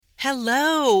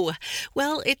Hello.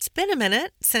 Well, it's been a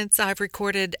minute since I've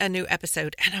recorded a new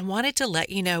episode, and I wanted to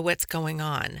let you know what's going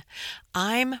on.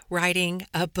 I'm writing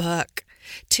a book,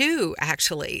 two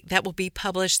actually, that will be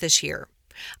published this year.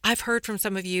 I've heard from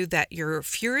some of you that you're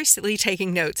furiously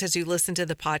taking notes as you listen to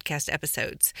the podcast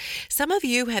episodes. Some of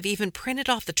you have even printed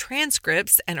off the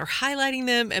transcripts and are highlighting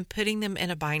them and putting them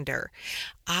in a binder.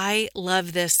 I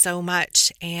love this so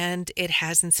much, and it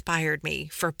has inspired me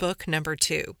for book number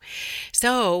 2.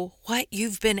 So, what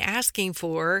you've been asking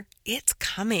for, it's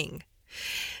coming.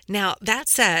 Now, that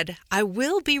said, I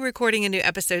will be recording a new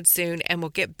episode soon and we'll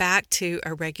get back to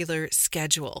a regular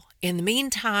schedule. In the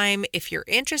meantime, if you're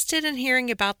interested in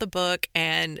hearing about the book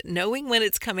and knowing when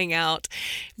it's coming out,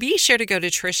 be sure to go to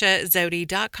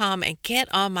trishazodi.com and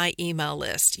get on my email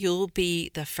list. You'll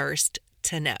be the first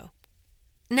to know.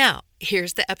 Now,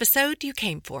 here's the episode you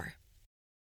came for.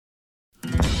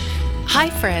 Hi,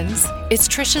 friends. It's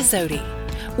Trisha Zodi.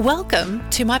 Welcome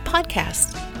to my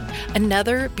podcast.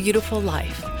 Another Beautiful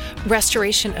Life,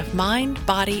 restoration of mind,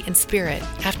 body, and spirit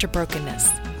after brokenness.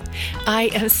 I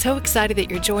am so excited that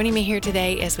you're joining me here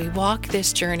today as we walk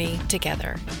this journey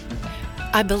together.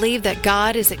 I believe that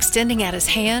God is extending out His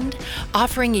hand,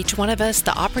 offering each one of us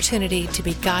the opportunity to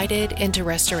be guided into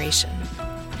restoration.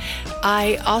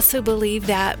 I also believe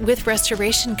that with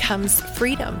restoration comes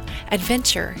freedom,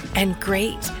 adventure, and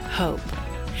great hope.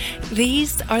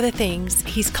 These are the things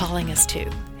He's calling us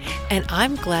to. And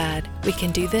I'm glad we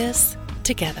can do this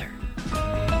together.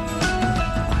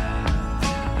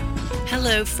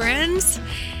 Hello, friends.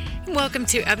 Welcome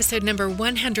to episode number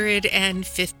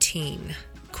 115,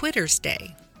 Quitter's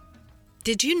Day.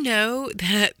 Did you know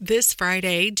that this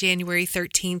Friday, January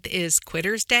 13th, is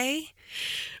Quitter's Day?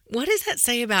 What does that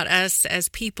say about us as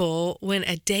people when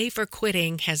a day for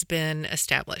quitting has been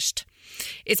established?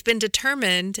 It's been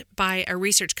determined by a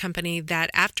research company that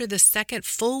after the second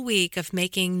full week of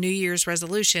making New Year's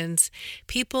resolutions,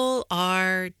 people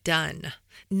are done.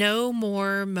 No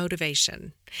more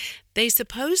motivation. They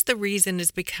suppose the reason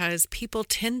is because people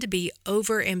tend to be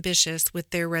overambitious with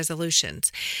their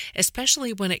resolutions,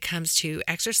 especially when it comes to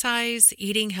exercise,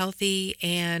 eating healthy,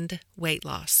 and weight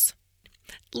loss.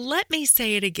 Let me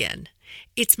say it again.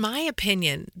 It's my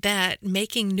opinion that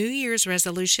making New Year's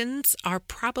resolutions are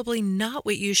probably not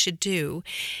what you should do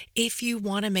if you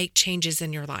want to make changes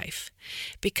in your life.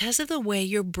 Because of the way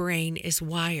your brain is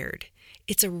wired,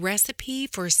 it's a recipe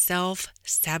for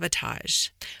self-sabotage.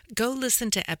 Go listen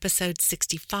to episode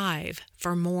 65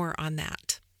 for more on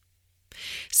that.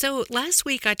 So last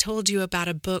week I told you about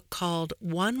a book called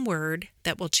One Word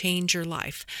That Will Change Your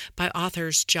Life by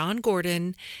authors John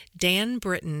Gordon, Dan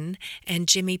Britton, and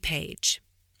Jimmy Page.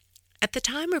 At the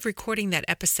time of recording that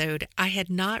episode, I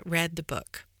had not read the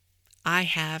book. I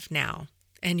have now.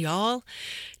 And y'all,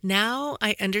 now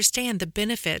I understand the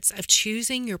benefits of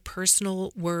choosing your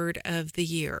personal word of the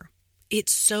year.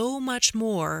 It's so much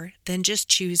more than just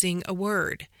choosing a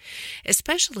word,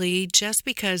 especially just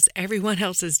because everyone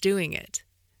else is doing it.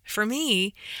 For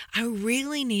me, I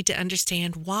really need to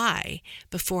understand why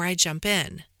before I jump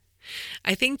in.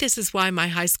 I think this is why my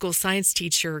high school science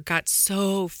teacher got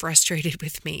so frustrated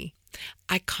with me.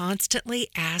 I constantly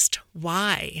asked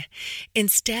why,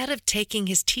 instead of taking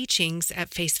his teachings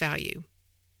at face value.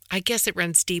 I guess it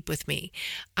runs deep with me.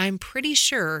 I'm pretty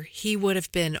sure he would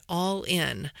have been all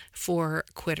in for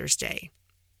Quitter's Day.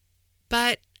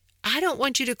 But I don't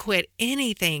want you to quit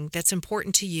anything that's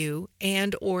important to you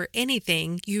and or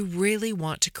anything you really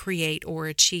want to create or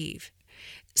achieve.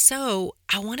 So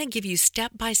I want to give you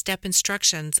step-by-step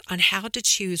instructions on how to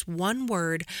choose one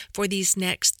word for these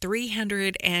next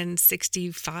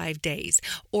 365 days,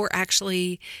 or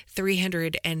actually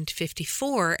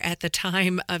 354 at the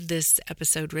time of this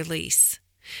episode release.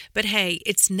 But hey,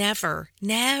 it's never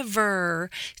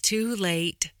too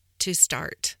late to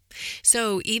start.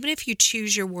 So even if you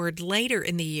choose your word later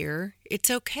in the year, it's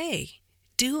okay.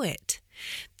 Do it.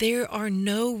 There are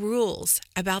no rules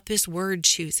about this word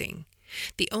choosing.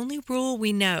 The only rule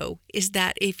we know is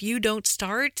that if you don't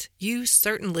start, you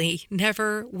certainly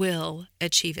never will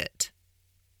achieve it.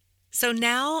 So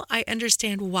now I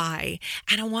understand why,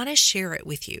 and I want to share it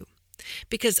with you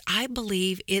because I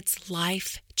believe it's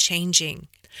life-changing.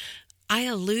 I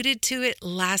alluded to it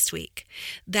last week,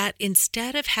 that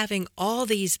instead of having all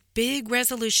these big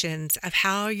resolutions of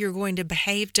how you're going to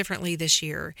behave differently this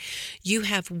year, you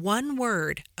have one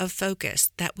word of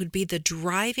focus that would be the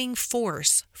driving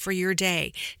force for your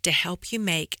day to help you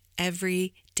make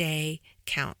every day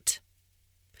count.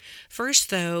 First,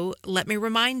 though, let me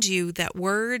remind you that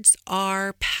words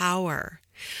are power.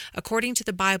 According to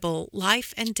the Bible,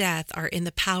 life and death are in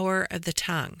the power of the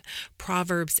tongue,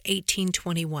 Proverbs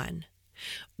 18:21.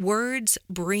 Words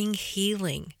bring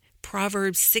healing.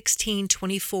 Proverbs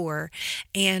 16:24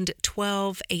 and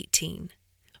 12:18.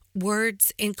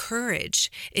 Words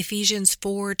encourage. Ephesians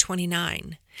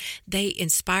 4:29. They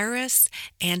inspire us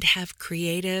and have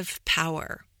creative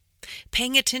power.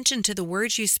 Paying attention to the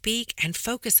words you speak and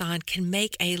focus on can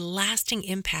make a lasting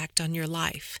impact on your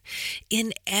life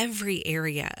in every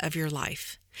area of your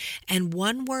life. And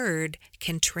one word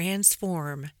can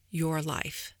transform your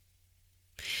life.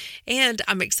 And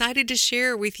I'm excited to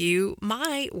share with you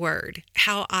my word,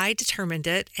 how I determined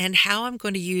it, and how I'm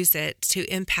going to use it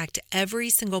to impact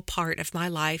every single part of my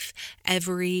life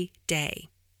every day.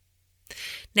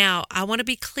 Now, I want to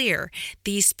be clear.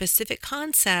 These specific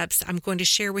concepts I'm going to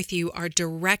share with you are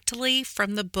directly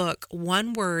from the book,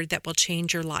 One Word That Will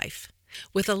Change Your Life,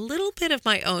 with a little bit of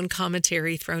my own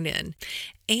commentary thrown in.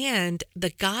 And the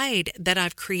guide that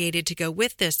I've created to go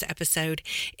with this episode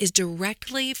is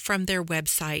directly from their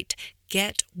website,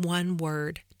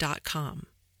 getoneword.com.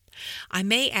 I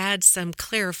may add some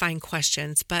clarifying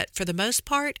questions, but for the most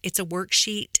part, it's a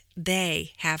worksheet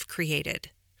they have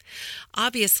created.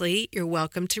 Obviously, you're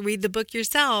welcome to read the book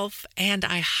yourself, and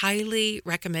I highly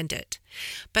recommend it.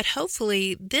 But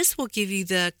hopefully, this will give you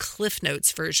the Cliff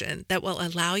Notes version that will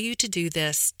allow you to do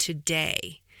this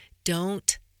today.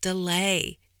 Don't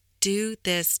delay. Do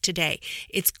this today.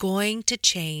 It's going to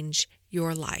change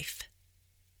your life.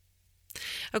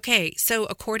 Okay, so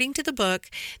according to the book,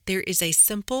 there is a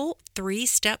simple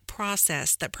 3-step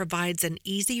process that provides an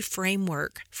easy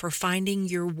framework for finding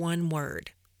your one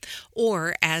word.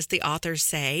 Or, as the authors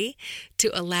say,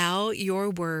 to allow your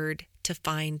word to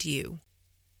find you.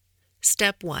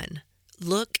 Step 1,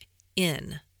 look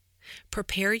in.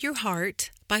 Prepare your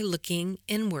heart by looking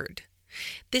inward.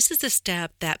 This is a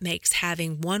step that makes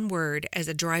having one word as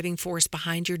a driving force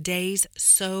behind your days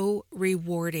so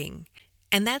rewarding.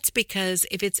 And that's because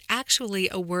if it's actually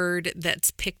a word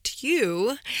that's picked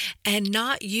you and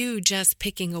not you just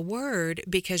picking a word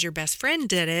because your best friend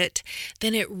did it,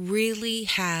 then it really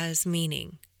has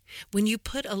meaning. When you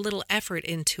put a little effort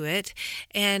into it,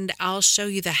 and I'll show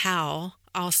you the how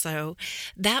also,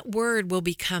 that word will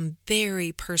become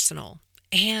very personal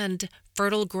and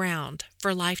fertile ground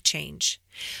for life change.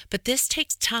 But this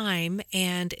takes time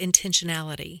and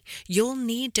intentionality. You'll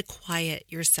need to quiet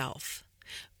yourself,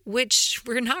 which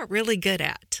we're not really good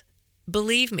at.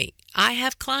 Believe me, I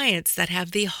have clients that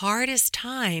have the hardest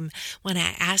time when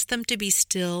I ask them to be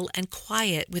still and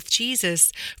quiet with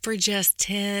Jesus for just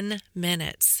 10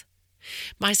 minutes.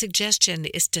 My suggestion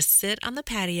is to sit on the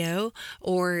patio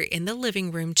or in the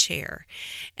living room chair,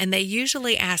 and they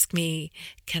usually ask me,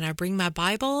 "Can I bring my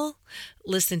Bible?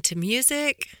 Listen to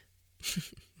music?"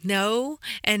 No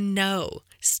and no,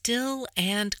 still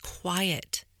and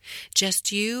quiet.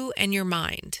 Just you and your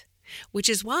mind, which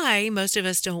is why most of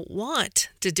us don't want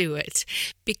to do it,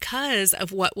 because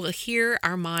of what we'll hear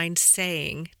our mind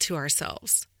saying to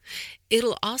ourselves.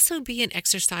 It'll also be an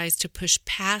exercise to push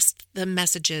past the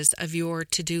messages of your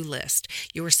to-do list,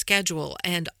 your schedule,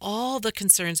 and all the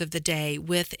concerns of the day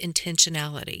with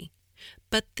intentionality.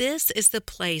 But this is the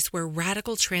place where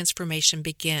radical transformation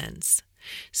begins.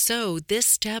 So this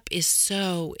step is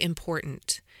so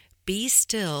important. Be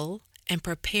still and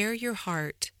prepare your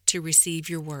heart to receive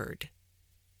your word.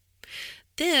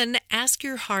 Then ask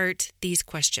your heart these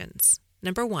questions.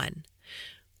 Number 1,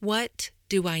 what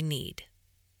do I need?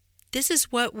 This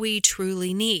is what we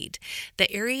truly need,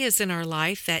 the areas in our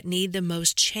life that need the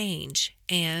most change,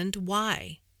 and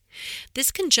why. This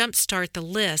can jumpstart the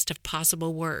list of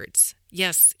possible words.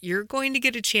 Yes, you're going to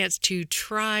get a chance to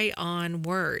try on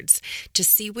words to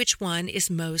see which one is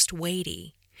most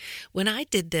weighty. When I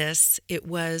did this, it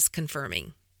was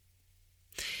confirming.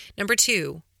 Number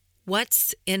 2,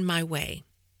 what's in my way?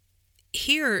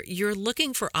 Here, you're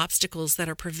looking for obstacles that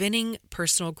are preventing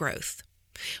personal growth.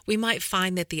 We might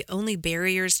find that the only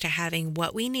barriers to having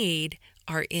what we need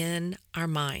are in our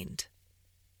mind.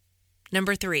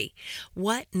 Number 3,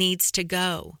 what needs to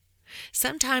go?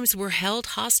 Sometimes we're held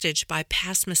hostage by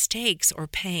past mistakes or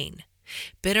pain.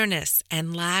 Bitterness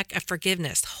and lack of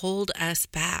forgiveness hold us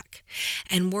back.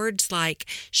 And words like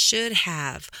should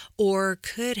have or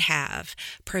could have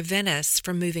prevent us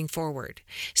from moving forward.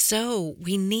 So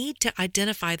we need to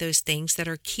identify those things that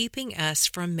are keeping us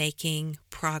from making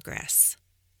progress.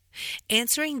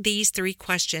 Answering these 3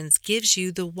 questions gives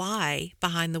you the why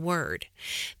behind the word.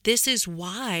 This is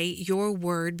why your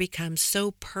word becomes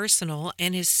so personal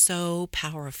and is so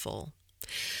powerful.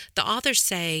 The authors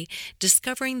say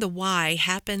discovering the why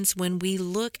happens when we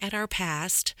look at our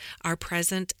past, our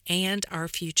present, and our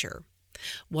future.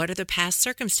 What are the past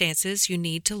circumstances you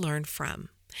need to learn from?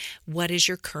 What is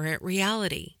your current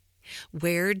reality?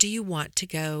 Where do you want to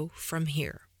go from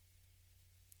here?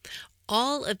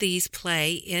 All of these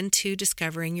play into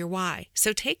discovering your why.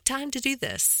 So take time to do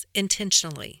this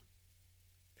intentionally.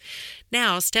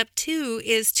 Now, step 2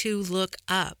 is to look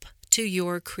up to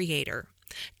your Creator.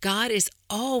 God is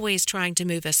always trying to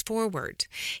move us forward.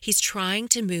 He's trying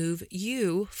to move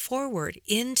you forward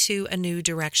into a new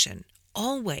direction,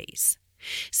 always.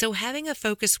 So having a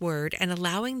focus word and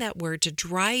allowing that word to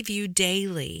drive you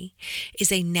daily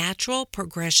is a natural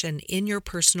progression in your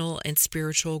personal and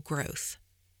spiritual growth.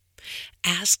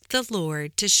 Ask the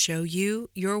Lord to show you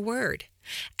your word.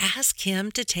 Ask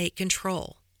Him to take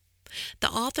control. The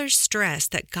authors stress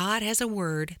that God has a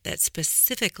word that's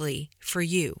specifically for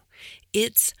you.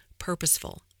 It's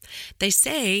purposeful. They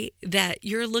say that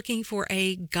you're looking for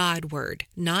a God word,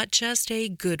 not just a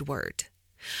good word.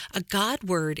 A God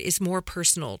word is more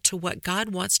personal to what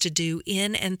God wants to do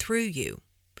in and through you.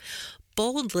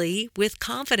 Boldly, with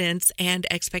confidence and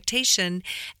expectation,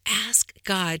 ask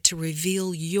God to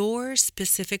reveal your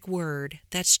specific word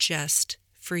that's just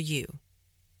for you.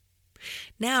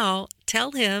 Now,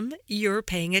 tell Him you're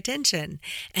paying attention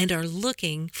and are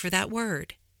looking for that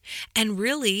word. And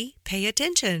really pay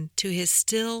attention to His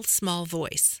still small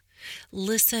voice.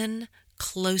 Listen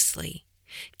closely.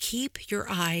 Keep your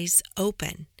eyes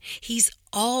open. He's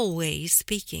always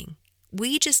speaking.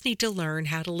 We just need to learn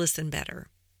how to listen better.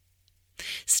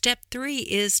 Step 3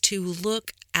 is to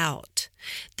look out.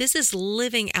 This is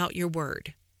living out your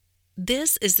word.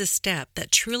 This is the step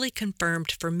that truly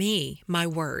confirmed for me my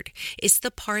word. It's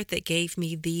the part that gave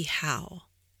me the how.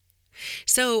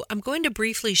 So I'm going to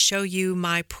briefly show you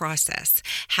my process,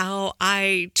 how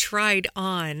I tried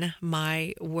on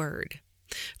my word.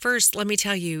 First, let me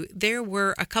tell you, there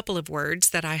were a couple of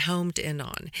words that I homed in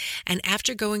on. And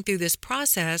after going through this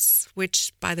process,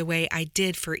 which, by the way, I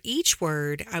did for each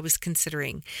word I was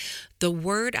considering, the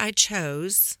word I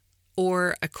chose,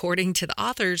 or according to the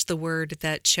authors, the word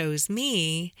that chose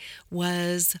me,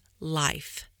 was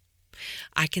life.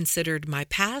 I considered my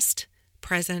past,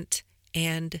 present,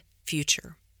 and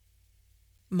future.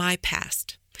 My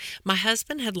past. My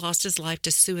husband had lost his life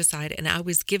to suicide, and I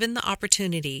was given the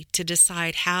opportunity to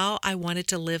decide how I wanted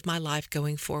to live my life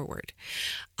going forward.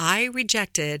 I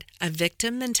rejected a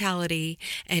victim mentality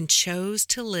and chose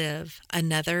to live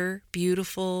another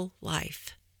beautiful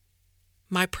life.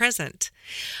 My present.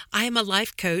 I am a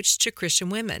life coach to Christian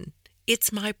women.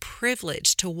 It's my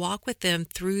privilege to walk with them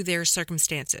through their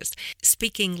circumstances,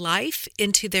 speaking life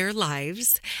into their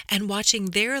lives and watching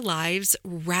their lives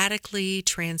radically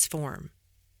transform.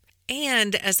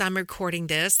 And as I'm recording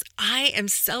this, I am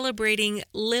celebrating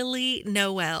Lily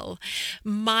Noel,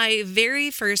 my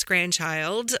very first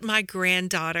grandchild, my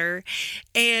granddaughter,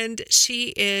 and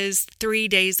she is 3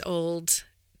 days old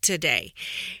today.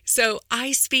 So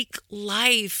I speak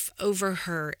life over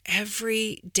her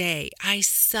every day. I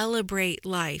celebrate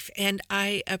life and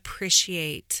I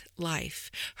appreciate life.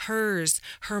 Hers,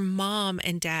 her mom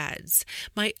and dad's,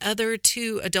 my other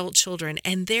 2 adult children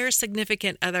and their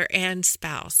significant other and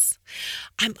spouse.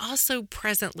 I'm also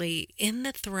presently in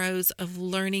the throes of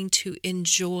learning to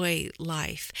enjoy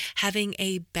life, having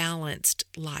a balanced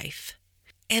life.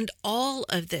 And all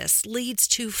of this leads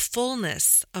to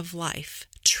fullness of life,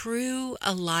 true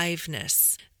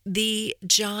aliveness. The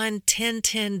John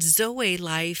 10:10 Zoe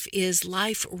life is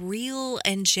life real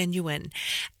and genuine,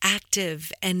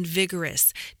 active and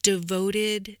vigorous,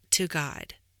 devoted to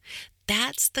God.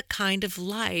 That's the kind of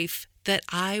life that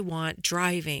I want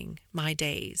driving my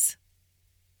days.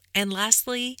 And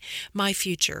lastly, my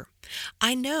future.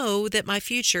 I know that my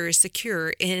future is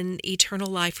secure in eternal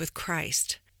life with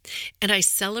Christ. And I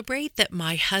celebrate that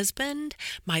my husband,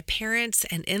 my parents,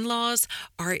 and in-laws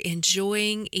are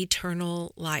enjoying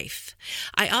eternal life.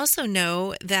 I also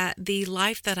know that the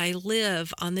life that I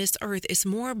live on this earth is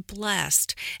more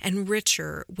blessed and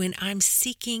richer when I'm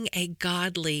seeking a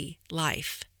godly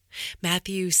life.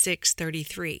 Matthew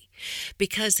 6:33,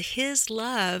 because His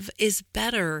love is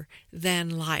better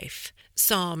than life.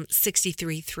 Psalm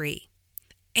 63:3.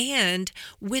 And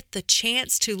with the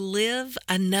chance to live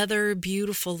another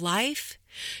beautiful life,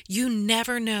 you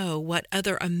never know what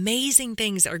other amazing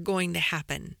things are going to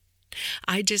happen.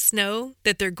 I just know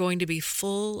that they're going to be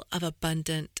full of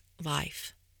abundant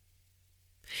life.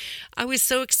 I was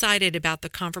so excited about the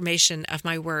confirmation of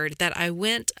my word that I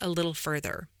went a little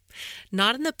further.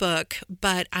 Not in the book,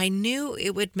 but I knew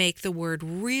it would make the word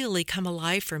really come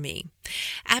alive for me.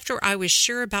 After I was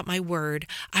sure about my word,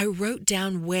 I wrote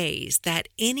down ways that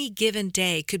any given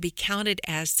day could be counted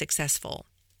as successful.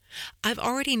 I've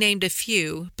already named a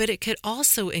few, but it could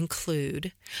also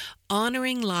include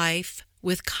honoring life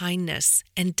with kindness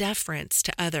and deference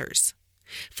to others,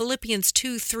 Philippians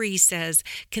 2:3 says,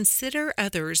 "Consider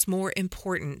others more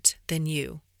important than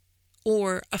you."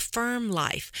 Or affirm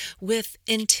life with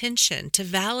intention to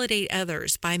validate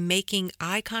others by making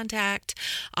eye contact,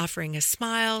 offering a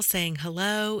smile, saying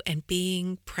hello, and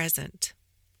being present.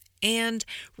 And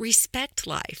respect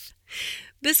life.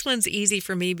 This one's easy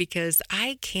for me because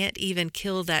I can't even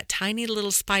kill that tiny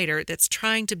little spider that's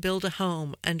trying to build a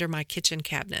home under my kitchen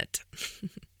cabinet.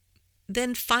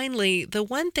 Then finally, the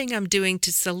one thing I'm doing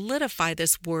to solidify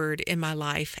this word in my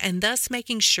life and thus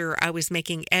making sure I was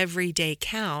making every day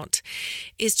count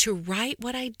is to write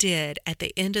what I did at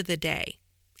the end of the day.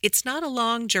 It's not a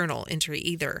long journal entry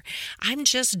either. I'm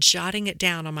just jotting it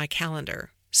down on my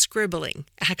calendar, scribbling,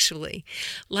 actually.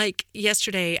 Like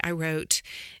yesterday I wrote,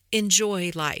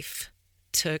 "Enjoy life,"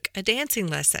 took a dancing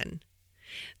lesson.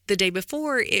 The day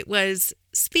before it was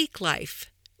 "Speak life,"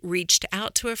 reached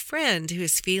out to a friend who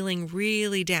is feeling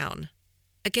really down.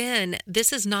 Again,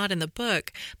 this is not in the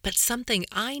book, but something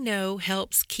I know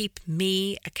helps keep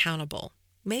me accountable.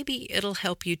 Maybe it'll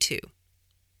help you too.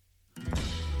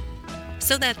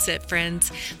 So that's it,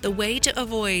 friends. The way to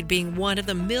avoid being one of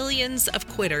the millions of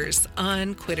quitters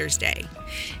on Quitters Day.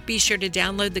 Be sure to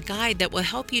download the guide that will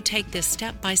help you take this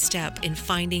step by step in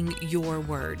finding your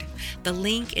word. The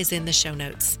link is in the show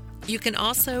notes. You can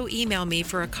also email me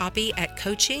for a copy at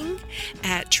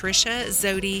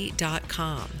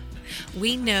coaching@trishazodi.com.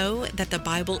 We know that the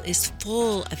Bible is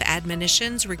full of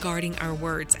admonitions regarding our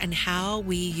words and how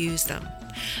we use them.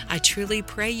 I truly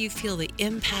pray you feel the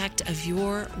impact of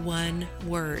your one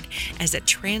word as it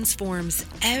transforms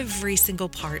every single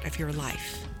part of your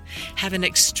life. Have an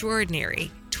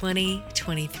extraordinary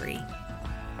 2023.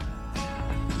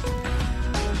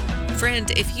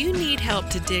 Friend, if you need help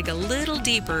to dig a little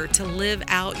deeper to live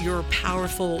out your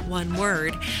powerful one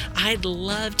word, I'd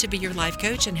love to be your life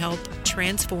coach and help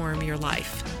transform your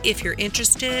life. If you're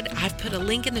interested, I've put a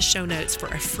link in the show notes for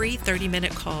a free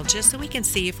 30-minute call just so we can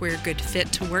see if we're a good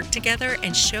fit to work together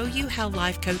and show you how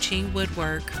life coaching would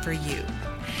work for you.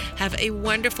 Have a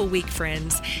wonderful week,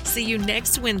 friends. See you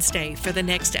next Wednesday for the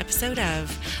next episode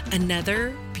of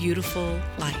Another Beautiful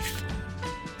Life.